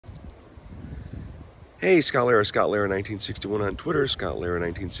Hey, Scott Lara 1961 on Twitter, Scott Lara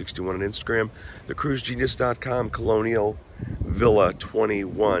 1961 on Instagram, thecruisegenius.com, Colonial Villa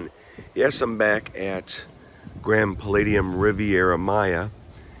 21. Yes, I'm back at Grand Palladium Riviera Maya.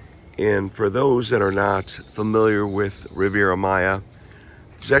 And for those that are not familiar with Riviera Maya,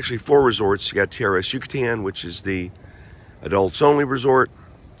 there's actually 4 resorts. You got TRS Yucatan, which is the adults only resort.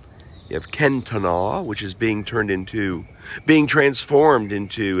 You have Kentanaw, which is being transformed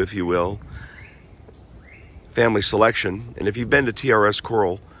into, if you will, family selection. And if you've been to TRS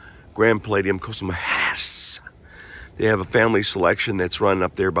Coral, Grand Palladium Coastal Majas, they have a family selection that's run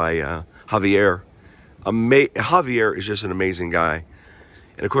up there by Javier. Javier is just an amazing guy.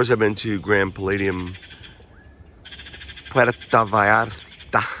 And of course, I've been to Grand Palladium Puerto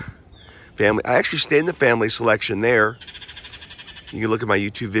Vallarta family. I actually stayed in the family selection there. You can look at my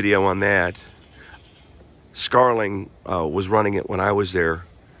YouTube video on that. Scarling was running it when I was there.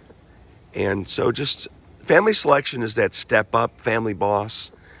 And so just family selection is that step up. Family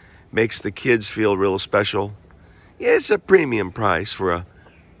boss makes the kids feel real special. Yeah, it's a premium price for a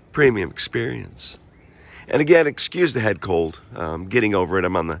premium experience. And again, excuse the head cold. Getting over it.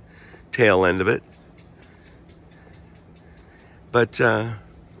 I'm on the tail end of it. But I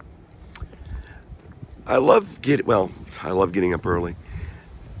love getting up early.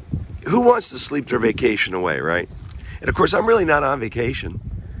 Who wants to sleep their vacation away, right? And of course, I'm really not on vacation.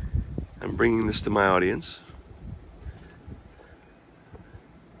 I'm bringing this to my audience.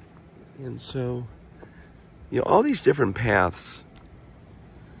 And so, all these different paths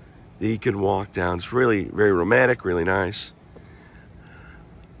that you can walk down. It's really very romantic, really nice.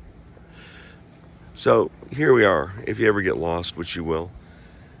 So here we are, if you ever get lost, which you will.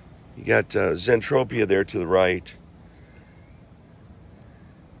 You got Zentropia there to the right.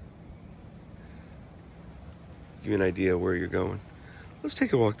 Give you an idea where you're going. Let's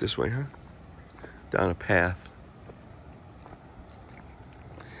take a walk this way, huh? Down a path.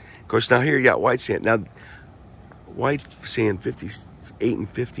 Of course, now here you got white sand. Now, white sand 58 and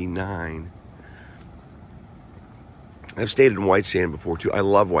 59. I've stayed in white sand before too. I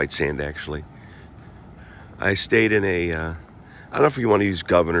love white sand, actually. I stayed in a, I don't know if you want to use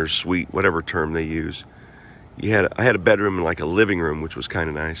governor's suite, whatever term they use. I had a bedroom and like a living room, which was kind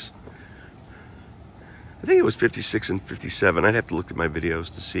of nice. I think it was 56 and 57. I'd have to look at my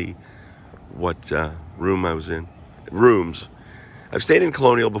videos to see what room I was in. Rooms. I've stayed in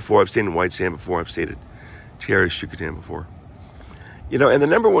Colonial before. I've stayed in White Sand before. I've stayed at TRS Yucatan before. And the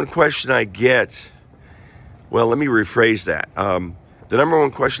number one question I get, well, let me rephrase that. The number one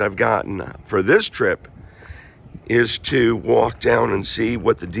question I've gotten for this trip is to walk down and see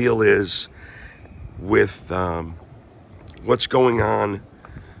what the deal is with what's going on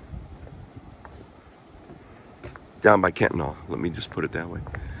down by Kentanaw. Let me just put it that way.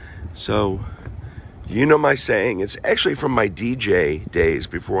 So, my saying. It's actually from my DJ days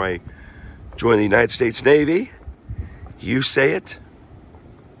before I joined the United States Navy. You say it,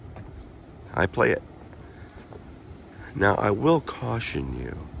 I play it. Now, I will caution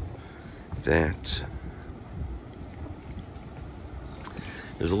you that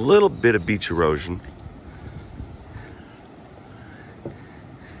there's a little bit of beach erosion.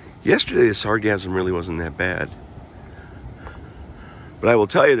 Yesterday, the sargassum really wasn't that bad. But I will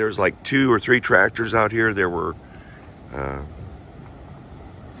tell you, there's like 2 or 3 tractors out here. There were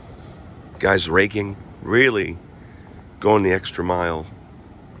guys raking, really going the extra mile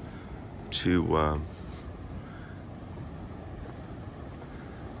to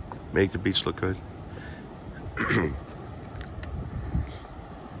make the beach look good.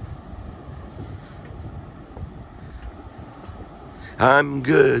 I'm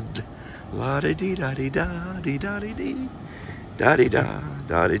good. La-di-dee-da-dee-da-dee-da-dee-dee. Da-dee-da,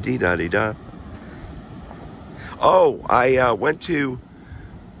 da-dee-dee-da-dee-da. Oh, I went to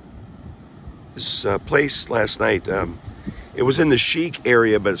this place last night. It was in the chic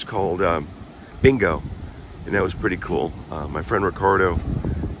area, but it's called Bingo. And that was pretty cool. My friend Ricardo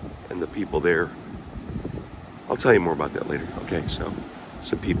and the people there. I'll tell you more about that later. Okay, so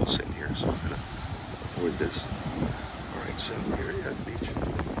some people sitting here, so I'm going to avoid this. All right, so here at the beach.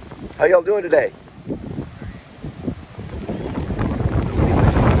 How y'all doing today?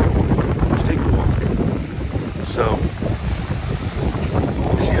 So, you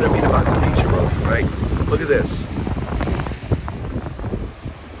see what I mean about the beach erosion, right? Look at this.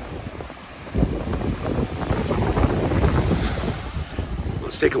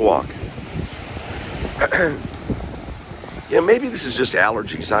 Let's take a walk. Maybe this is just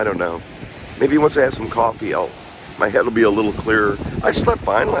allergies. I don't know. Maybe once I have some coffee, my head will be a little clearer. I slept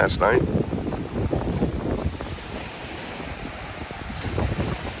fine last night.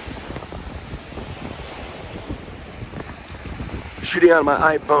 Shooting on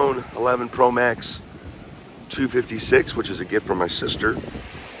my iPhone 11 Pro Max 256, which is a gift from my sister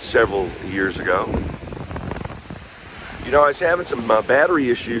several years ago. You know, I was having some battery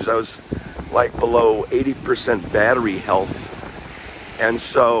issues. I was like below 80% battery health. And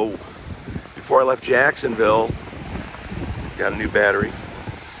so before I left Jacksonville, got a new battery.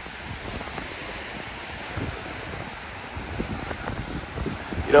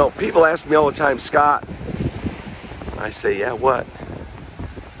 You know, people ask me all the time, Scott, I say, yeah, what?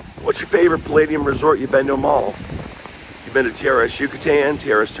 What's your favorite Palladium resort? You've been to them all. You've been to TRS Yucatan,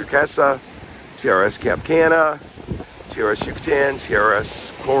 TRS Turquesa, TRS Cap Cana, TRS Yucatan,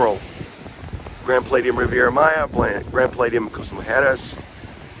 TRS Coral, Grand Palladium Riviera Maya, Grand Palladium Costa Mujeres,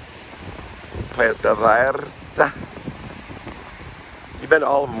 Playa de Vallarta. You've been to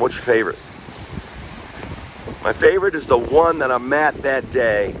all of them. What's your favorite? My favorite is the one that I'm at that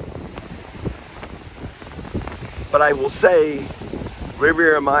day. But I will say,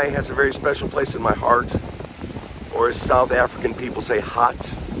 Riviera Maya has a very special place in my heart, or as South African people say,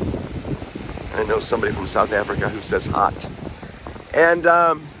 hot. I know somebody from South Africa who says hot. And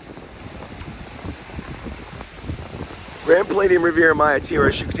Grand Palladium Riviera Maya,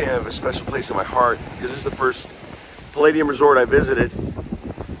 TRS Yucatan have a special place in my heart because this is the first Palladium resort I visited.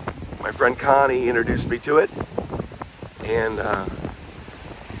 My friend Connie introduced me to it. And,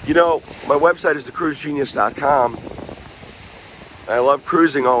 you know, my website is thecruisegenius.com. I love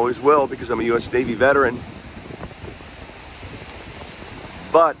cruising, always will, because I'm a U.S. Navy veteran.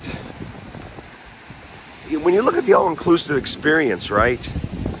 But when you look at the all-inclusive experience, right?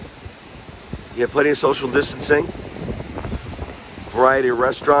 You have plenty of social distancing, variety of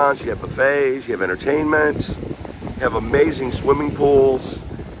restaurants, you have buffets, you have entertainment, you have amazing swimming pools,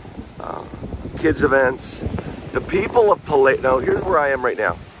 kids events. The people of Palladium, now here's where I am right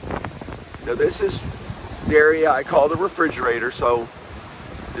now. Now this is the area I call the refrigerator, so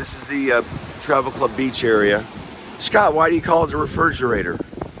this is the Travel Club Beach area. Scott, why do you call it the refrigerator?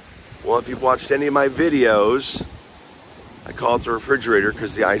 Well, if you've watched any of my videos, I call it the refrigerator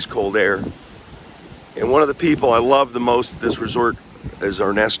because the ice cold air. And one of the people I love the most at this resort is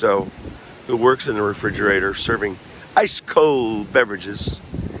Ernesto, who works in the refrigerator serving ice cold beverages.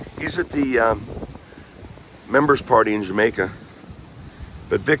 He's at the members party in Jamaica,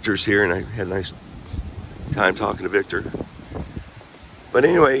 but Victor's here, and I had a nice time talking to Victor. But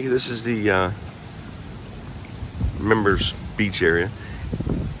anyway, this is the members beach area.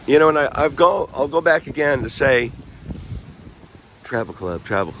 You know, and I'll go back again to say, Travel Club,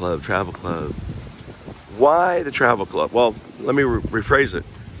 Travel Club, Travel Club. Why the Travel Club? Well, let me rephrase it.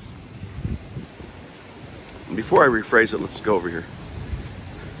 Before I rephrase it, let's go over here.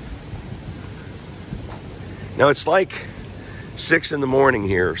 Now it's like 6 in the morning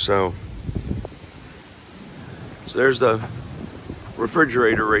here, so there's the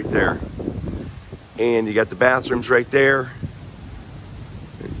refrigerator right there, and you got the bathrooms right there.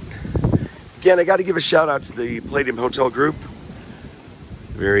 Again, I got to give a shout out to the Palladium Hotel Group.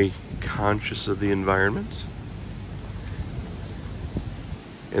 Very conscious of the environment,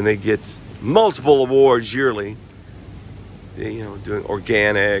 and they get multiple awards yearly. They, you know, doing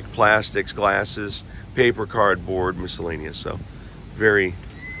organic, plastics, glasses, paper, cardboard, miscellaneous. So very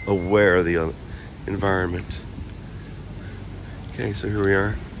aware of the environment. Okay, so here we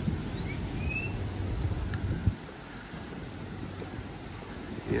are.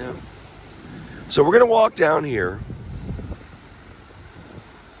 Yeah. So we're gonna walk down here.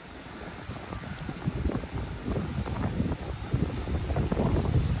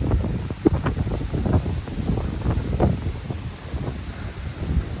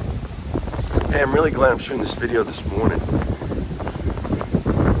 Hey, I'm really glad I'm shooting this video this morning.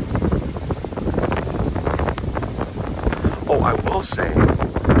 Oh, I will say,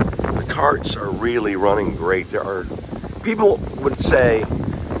 the carts are really running great. There are, people would say,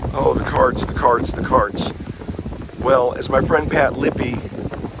 oh, the carts, the carts, the carts. Well, as my friend Pat Lippy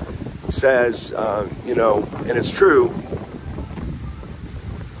says, you know, and it's true,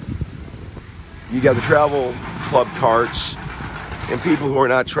 you got the travel club carts, and people who are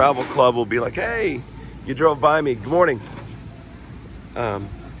not travel club will be like, hey, you drove by me, good morning. But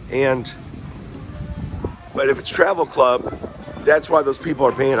if it's travel club, that's why those people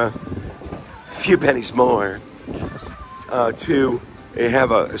are paying a few pennies more to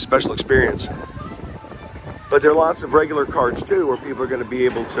have a special experience. But there are lots of regular carts too, where people are going to be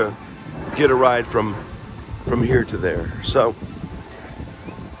able to get a ride from here to there. So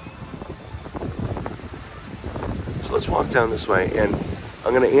let's walk down this way, and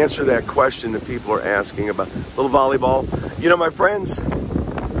I'm going to answer that question that people are asking about little volleyball. You know, my friends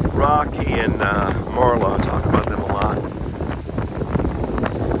Rocky and Marla, I talk about them a lot.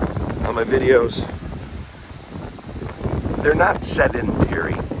 on my videos, they're not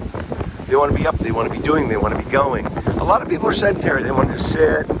sedentary. They want to be up, they want to be doing, they want to be going. A lot of people are sedentary. They want to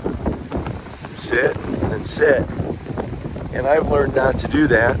sit, and sit. And I've learned not to do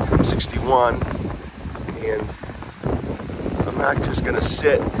that. I'm 61, and I'm not just going to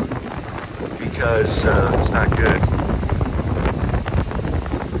sit because it's not good.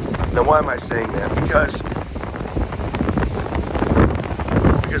 Now, why am I saying that? Because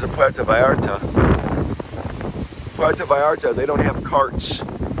of Puerto Vallarta, they don't have carts.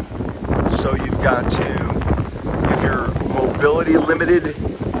 So you've got to, if you're mobility limited,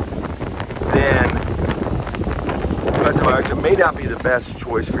 then Puerto Vallarta may not be the best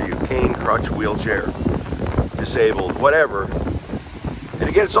choice for you. Cane, crutch, wheelchair, disabled, whatever. And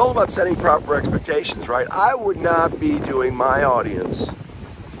again, it's all about setting proper expectations, right? I would not be doing my audience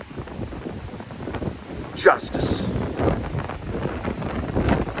justice.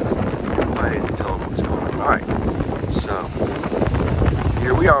 I didn't tell them what's going on. All right, so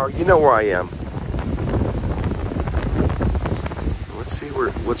here we are. You know where I am. Let's see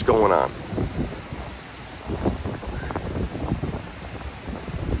what's going on.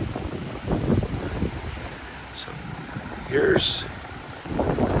 So here's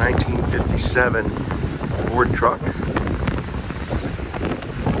 1957 Ford truck.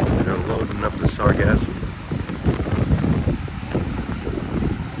 They're loading up the sargassum.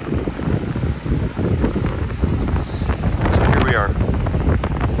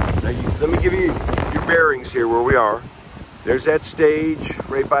 Let me give you your bearings here where we are. There's that stage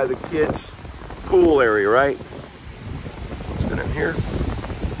right by the kids' pool area, right? Let's go down here.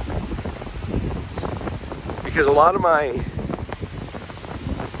 Because a lot of my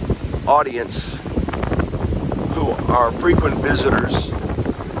audience who are frequent visitors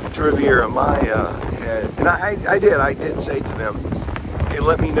to Riviera, I did say to them, hey,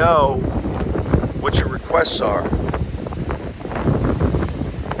 let me know what your requests are.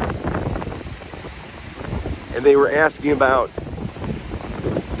 And they were asking about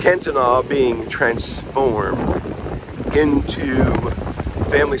Kentanol being transformed into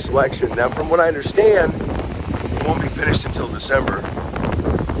family selection. Now, from what I understand, it won't be finished until December.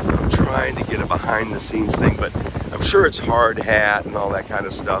 I'm trying to get a behind the scenes thing, but I'm sure it's hard hat and all that kind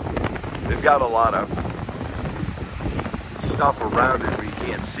of stuff. They've got a lot of stuff around it where you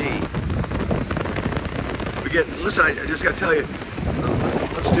can't see. But again, listen, I just got to tell you,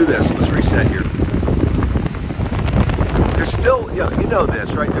 let's do this. Let's reset here. There's still, you know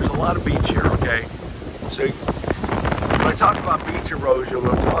this, right? There's a lot of beach here, okay? So when I talk about beach erosion,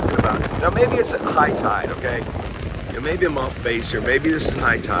 what I'm talking about, now maybe it's at high tide, okay? Maybe I'm off base here, maybe this is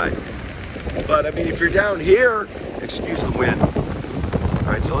high tide. But I mean, if you're down here, excuse the wind.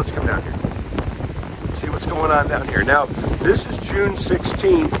 All right, so let's come down here. Let's see what's going on down here. Now, this is June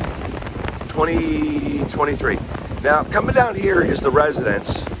 16th, 2023. Now, coming down here is the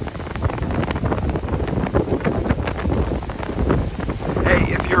residence.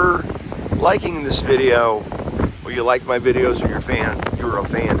 You're liking this video, or you like my videos, or you're a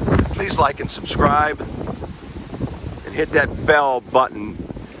fan, please like and subscribe and hit that bell button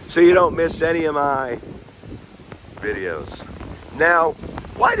so you don't miss any of my videos. Now,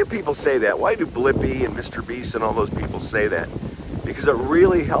 why do people say that? Why do Blippi and Mr. Beast and all those people say that? Because it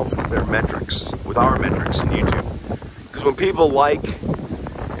really helps with their metrics, with our metrics in YouTube. Because when people like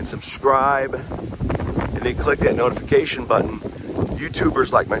and subscribe and they click that notification button,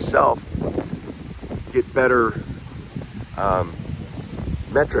 YouTubers like myself get better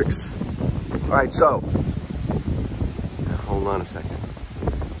metrics. All right, so hold on a second.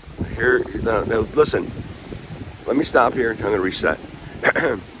 Here, now, listen. Let me stop here. I'm going to reset.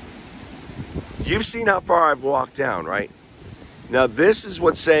 You've seen how far I've walked down, right? Now this is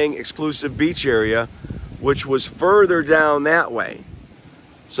what's saying exclusive beach area, which was further down that way.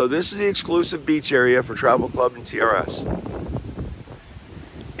 So this is the exclusive beach area for Travel Club and TRS.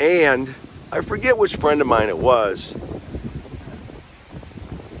 And I forget which friend of mine it was,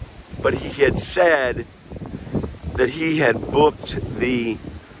 but he had said that he had booked the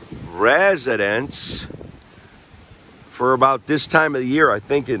residence for about this time of the year, I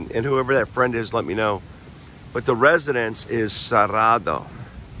think, and whoever that friend is, let me know. But the residence is cerrado.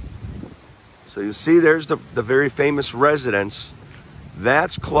 So you see there's the very famous residence.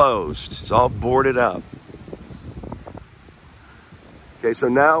 That's closed. It's all boarded up. Okay, so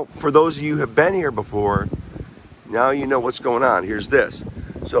now, for those of you who have been here before, now you know what's going on. Here's this.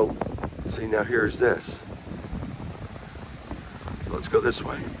 So, see, now here's this. So let's go this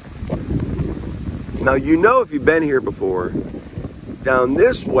way. Now, you know if you've been here before, down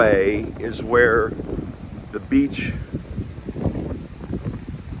this way is where the beach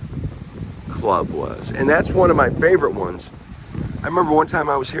club was. And that's one of my favorite ones. I remember one time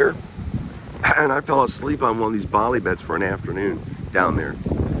I was here and I fell asleep on one of these Bali beds for an afternoon down there.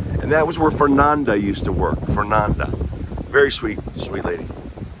 And that was where Fernanda used to work. Fernanda. Very sweet, sweet lady.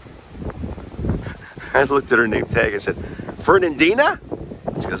 I looked at her name tag and said, Fernandina?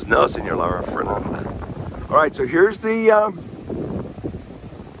 She goes, no, Senor Laura, Fernanda. All right, so here's the,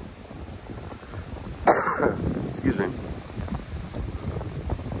 excuse me.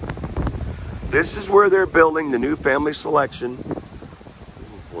 This is where they're building the new family selection.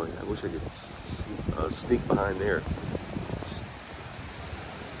 Oh boy, I wish I could sneak behind there.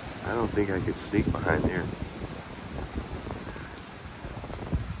 I don't think I could sneak behind there.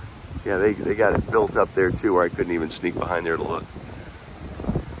 Yeah, they got it built up there too, where I couldn't even sneak behind there to look.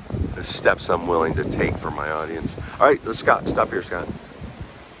 The steps I'm willing to take for my audience. All right, let's stop here, Scott.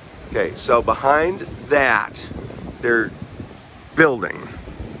 Okay, so behind that, they're building.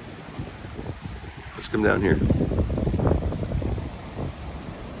 Let's come down here.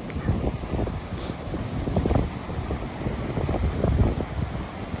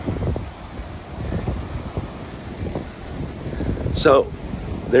 So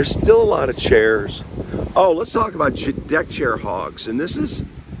there's still a lot of chairs. Oh, let's talk about deck chair hogs. And this is,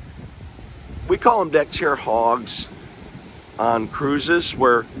 we call them deck chair hogs on cruises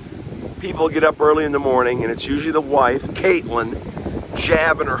where people get up early in the morning and it's usually the wife, Caitlin,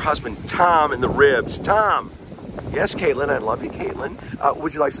 jabbing her husband, Tom, in the ribs. Tom, yes, Caitlin, I love you, Caitlin.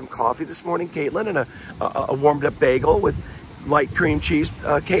 Would you like some coffee this morning, Caitlin? And a warmed up bagel with light cream cheese,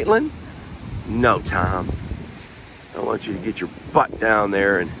 Caitlin? No, Tom. I want you to get your butt down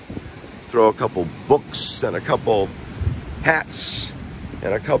there and throw a couple books and a couple hats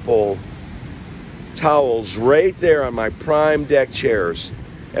and a couple towels right there on my prime deck chairs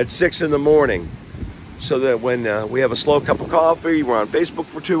at 6 in the morning, so that when we have a slow cup of coffee, we're on Facebook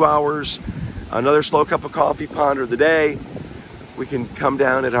for 2 hours, another slow cup of coffee, ponder the day, we can come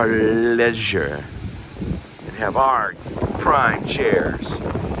down at our leisure and have our prime chairs.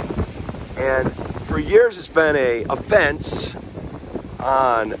 And for years it's been a offense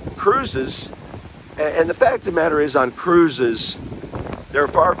on cruises, and the fact of the matter is, on cruises there are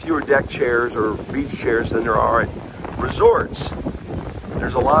far fewer deck chairs or beach chairs than there are at resorts.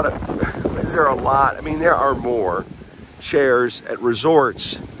 There's a lot of, is there a lot? I mean, there are more chairs at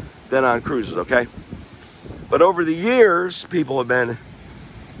resorts than on cruises, okay? But over the years, people have been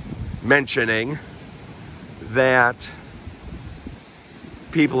mentioning that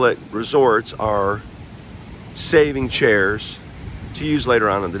people at resorts are saving chairs to use later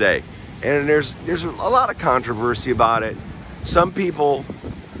on in the day. And there's a lot of controversy about it. Some people,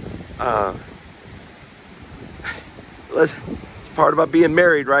 it's part about being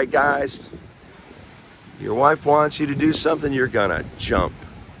married, right, guys? Your wife wants you to do something, you're gonna jump.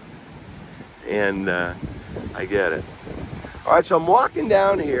 And I get it. All right, so I'm walking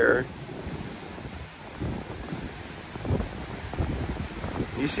down here.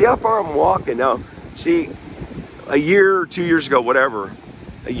 You see how far I'm walking? Now, see, a year, 2 years ago, whatever,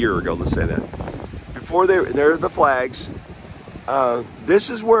 a year ago, let's say that, before there are the flags, this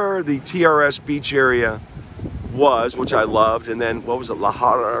is where the TRS beach area was, which I loved, and then, what was it, La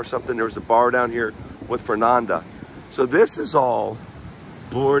Jara or something? There was a bar down here with Fernanda. So this is all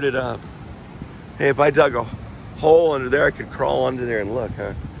boarded up. Hey, if I dug a hole under there, I could crawl under there and look,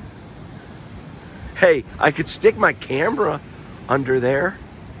 huh? Hey, I could stick my camera under there.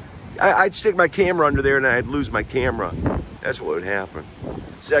 I'd stick my camera under there and I'd lose my camera. That's what would happen.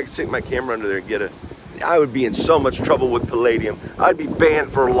 See, I could stick my camera under there and get it. I would be in so much trouble with Palladium. I'd be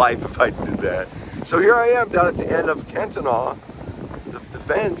banned for life if I did that. So here I am down at the end of Kentanaw, the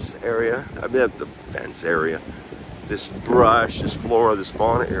fence area. I mean, the fence area. This brush, this flora, this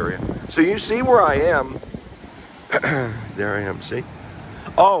fauna area. So you see where I am. There I am, see?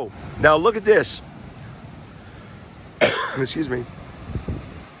 Oh, now look at this. Excuse me.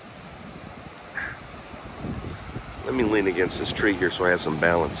 Let me lean against this tree here so I have some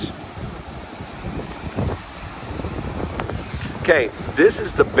balance. Okay, this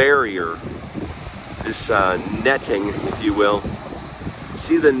is the barrier, this netting, if you will.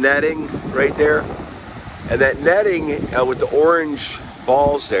 See the netting right there? And that netting with the orange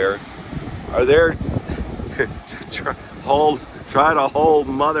balls there are there to try to hold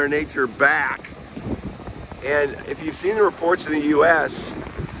Mother Nature back. And if you've seen the reports in the US,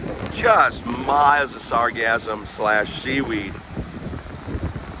 just miles of sargassum / seaweed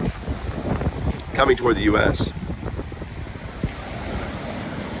coming toward the US.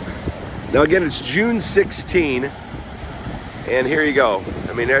 Now again, it's June 16, and here you go.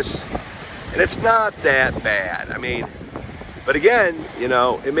 I mean, and it's not that bad. I mean, But again, you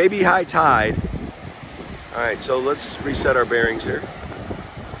know, it may be high tide. All right, so let's reset our bearings here.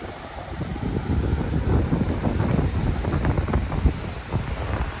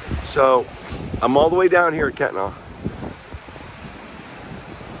 So I'm all the way down here at Kentnaw.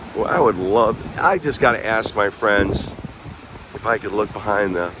 Well, I would love, I just got to ask my friends if I could look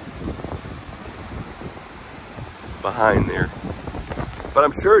behind there. But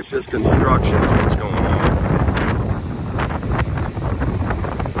I'm sure it's just construction is what's going on.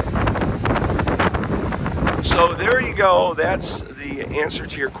 So there you go. That's the answer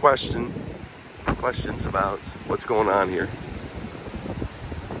to your questions about what's going on here.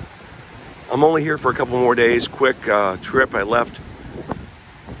 I'm only here for a couple more days. Quick trip. I left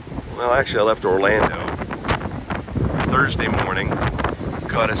Orlando Thursday morning.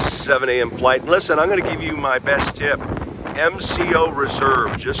 Caught a 7 a.m. flight. Listen, I'm going to give you my best tip. MCO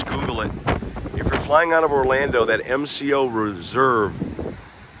Reserve. Just Google it. If you're flying out of Orlando, that MCO Reserve,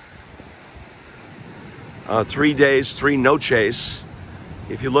 3 days, 3 noches.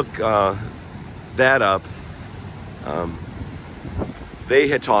 If you look that up, they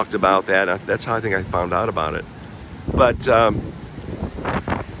had talked about that. That's how I think I found out about it. But yeah,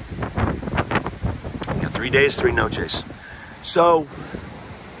 3 days, 3 noches. So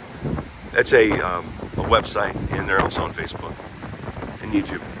that's a website, and they're also on Facebook and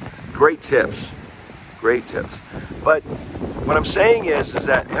YouTube. Great tips, great tips. But what I'm saying is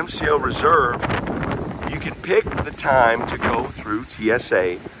that MCO Reserve, you can pick the time to go through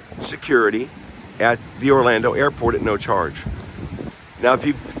TSA security at the Orlando airport at no charge. Now, if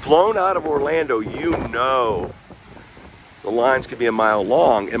you've flown out of Orlando, you know the lines could be a mile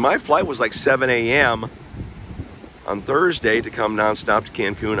long. And my flight was like 7 a.m. on Thursday to come nonstop to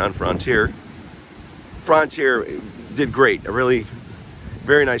Cancun on Frontier. Frontier did great. Really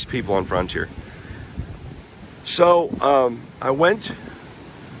very nice people on Frontier. So I went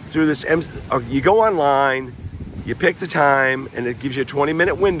through this. You go online, you pick the time, and it gives you a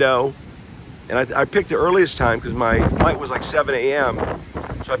 20-minute window. And I picked the earliest time because my flight was like 7 a.m.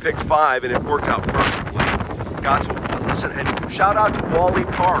 So I picked 5, and it worked out perfectly. Got to listen, and shout out to Wally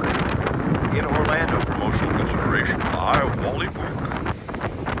Park in Orlando. Promotional consideration by Wally Park,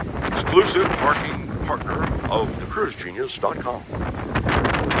 exclusive parking partner of thecruisegenius.com.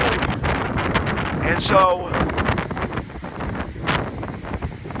 And so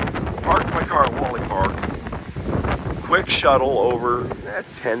parked my car at Wally Park. Quick shuttle over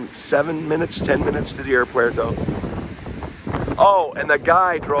 10 minutes to the airport though. Oh, and the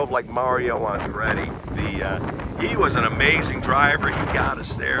guy drove like Mario Andretti. He was an amazing driver. He got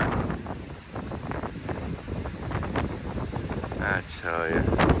us there. I tell you.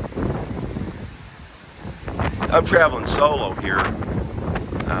 I'm traveling solo here.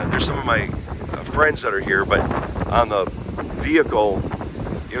 There's some of my friends that are here, but on the vehicle,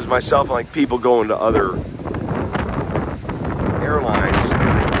 it was myself and like people going to other airlines.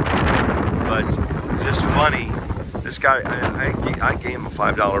 But just funny, this guy, I gave him a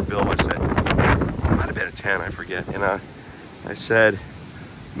 $5 bill. I said, it might have been a 10, I forget. And I said,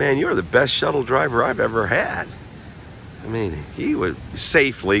 man, you're the best shuttle driver I've ever had. I mean, he would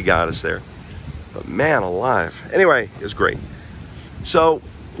safely got us there. But man alive. Anyway, it was great. So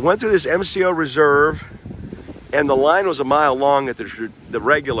went through this MCO Reserve, and the line was a mile long at the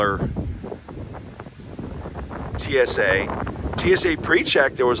regular TSA. TSA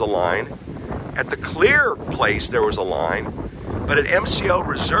pre-check, there was a line. At the clear place, there was a line. But at MCO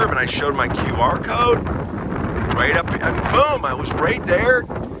Reserve, and I showed my QR code, right up, I mean, boom, I was right there,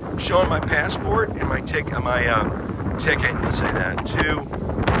 showing my passport and my ticket, let's say that, to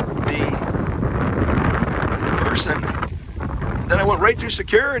the person. Then I went right through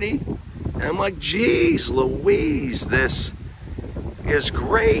security, and I'm like, geez Louise, this is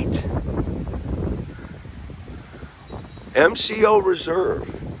great. MCO Reserve.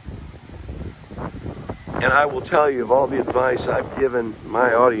 And I will tell you, of all the advice I've given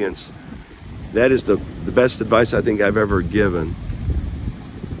my audience, that is the best advice I think I've ever given.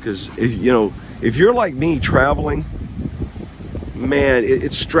 Because if you're like me traveling, man,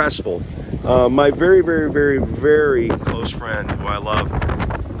 it's stressful. My very, very, very, very close friend, who I love,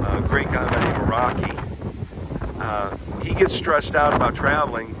 a great guy by the name of Rocky, he gets stressed out about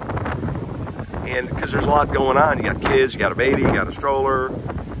traveling, and because there's a lot going on. You got kids, you got a baby, you got a stroller,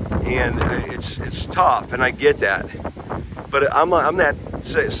 and it's tough, and I get that. But I'm that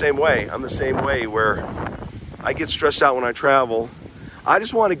same way. I'm the same way where I get stressed out when I travel. I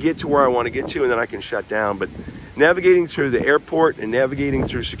just want to get to where I want to get to, and then I can shut down. But navigating through the airport and navigating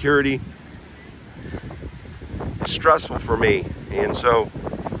through security, it's stressful for me. And so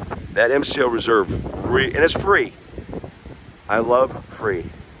that MCO Reserve, and it's free. I love free.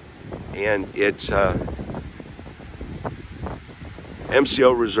 And it's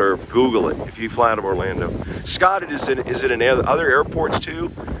MCO Reserve. Google it if you fly out of Orlando. Scott, is it in other airports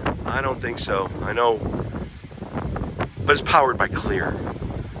too? I don't think so. I know, but it's powered by Clear.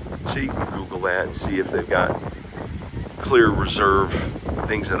 So you can Google that and see if they've got Clear Reserve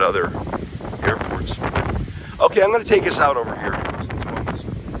things at other airports. Okay, I'm going to take us out over here.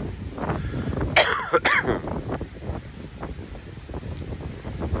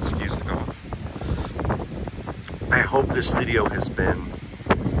 Excuse the cough. I hope this video has been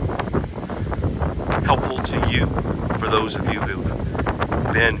helpful to you, for those of you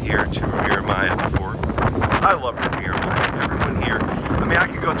who've been here to Riviera Maya before. I love Riviera Maya, everyone here. I mean, I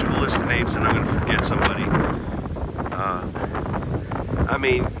could go through the list of names and I'm going to forget somebody. I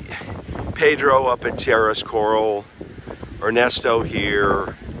mean, Pedro up at Terrace Coral, Ernesto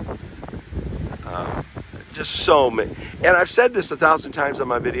here, just so many. And I've said this 1,000 times on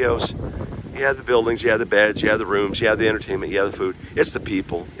my videos. You have the buildings, you have the beds, you have the rooms, you have the entertainment, you have the food. It's the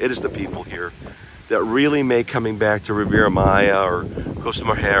people. It is the people here that really make coming back to Riviera Maya or Costa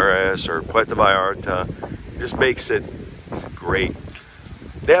Mujeres or Puerto Vallarta, just makes it great.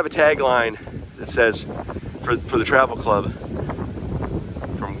 They have a tagline that says, for the travel club,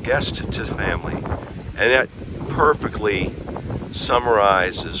 from guest to family. And that perfectly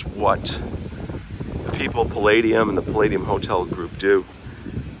summarizes what the people at Palladium and the Palladium Hotel Group do.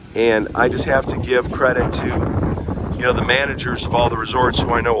 And I just have to give credit to, you know, the managers of all the resorts,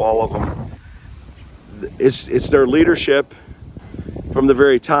 who I know all of them. It's their leadership from the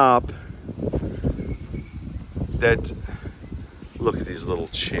very top that, look at these little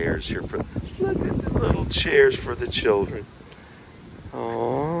chairs here look at the little chairs for the children.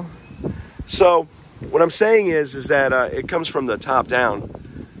 Aww. So what I'm saying is that it comes from the top down.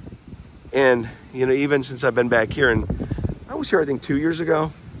 And, you know, even since I've been back here, and I was here, I think 2 years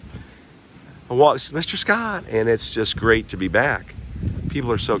ago, I walked, Mr. Scott, and it's just great to be back.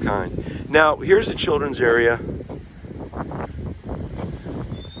 People are so kind. Now, here's the children's area,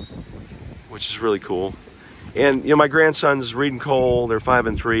 which is really cool. And, you know, my grandsons, Reed and Cole, they're 5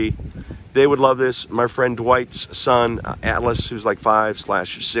 and 3. They would love this. My friend Dwight's son, Atlas, who's like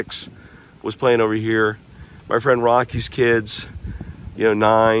 5/6, was playing over here. My friend Rocky's kids, you know,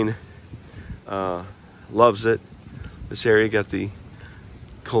 9, loves it. This area got the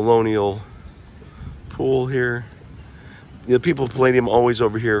Colonial pool here. You know, people at Palladium always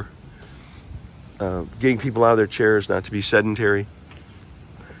over here, getting people out of their chairs, not to be sedentary.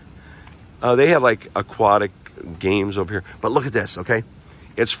 They have like aquatic games over here. But look at this, okay?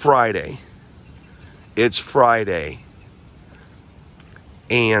 It's Friday. It's Friday.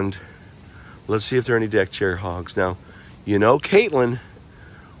 And let's see if there are any deck chair hogs. Now, you know, Caitlin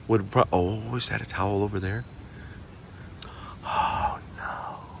would oh, is that a towel over there? Oh,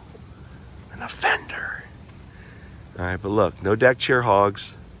 no. An offender. All right, but look, no deck chair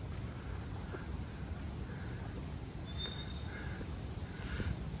hogs.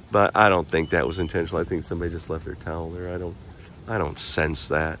 But I don't think that was intentional. I think somebody just left their towel there. I don't sense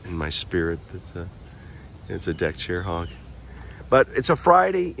that in my spirit that it's a deck chair hog. But it's a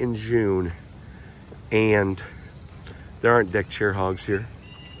Friday in June, and there aren't deck chair hogs here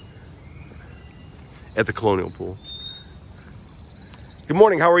at the Colonial Pool. Good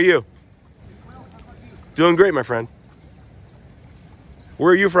morning, how are you? Well, how about you? Doing great, my friend.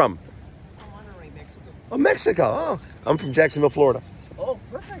 Where are you from? I'm Monterrey, Mexico. Oh, Mexico. Oh, I'm from Jacksonville, Florida. Oh,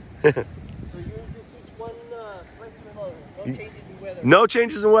 perfect. So you're just each one place to another. No changes in weather. No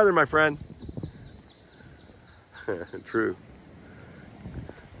changes in weather, my friend. True.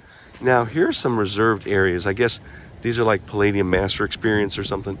 Now, here's some reserved areas. I guess these are like Palladium Master Experience or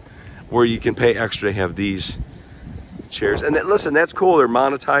something, where you can pay extra to have these chairs. And listen, that's cool. They're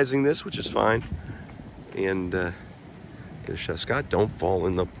monetizing this, which is fine. And Scott, don't fall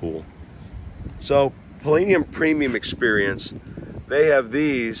in the pool. So, Palladium Premium Experience, they have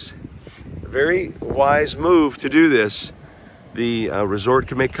these. A very wise move to do this. The resort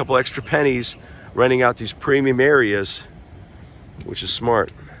can make a couple extra pennies renting out these premium areas, which is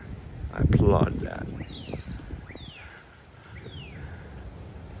smart. I applaud that.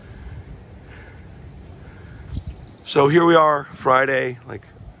 So here we are, Friday, like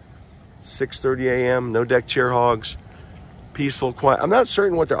 6:30 a.m., no deck chair hogs, peaceful, quiet. I'm not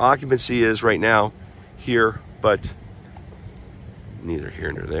certain what their occupancy is right now here, but neither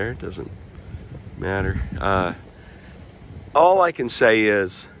here nor there, it doesn't matter. All I can say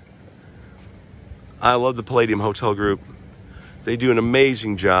is I love the Palladium Hotel Group. They do an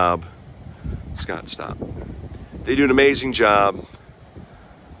amazing job. Scott, stop. They do an amazing job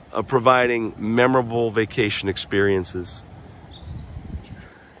of providing memorable vacation experiences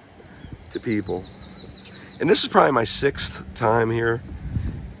to people. And this is probably my 6th time here.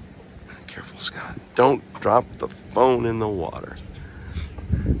 Careful, Scott. Don't drop the phone in the water.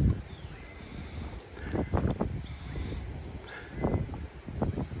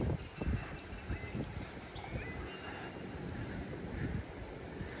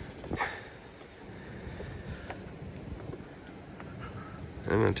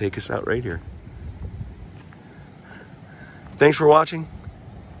 I'm going to take us out right here. Thanks for watching.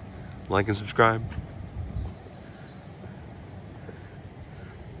 Like and subscribe.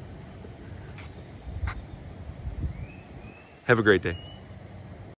 Have a great day.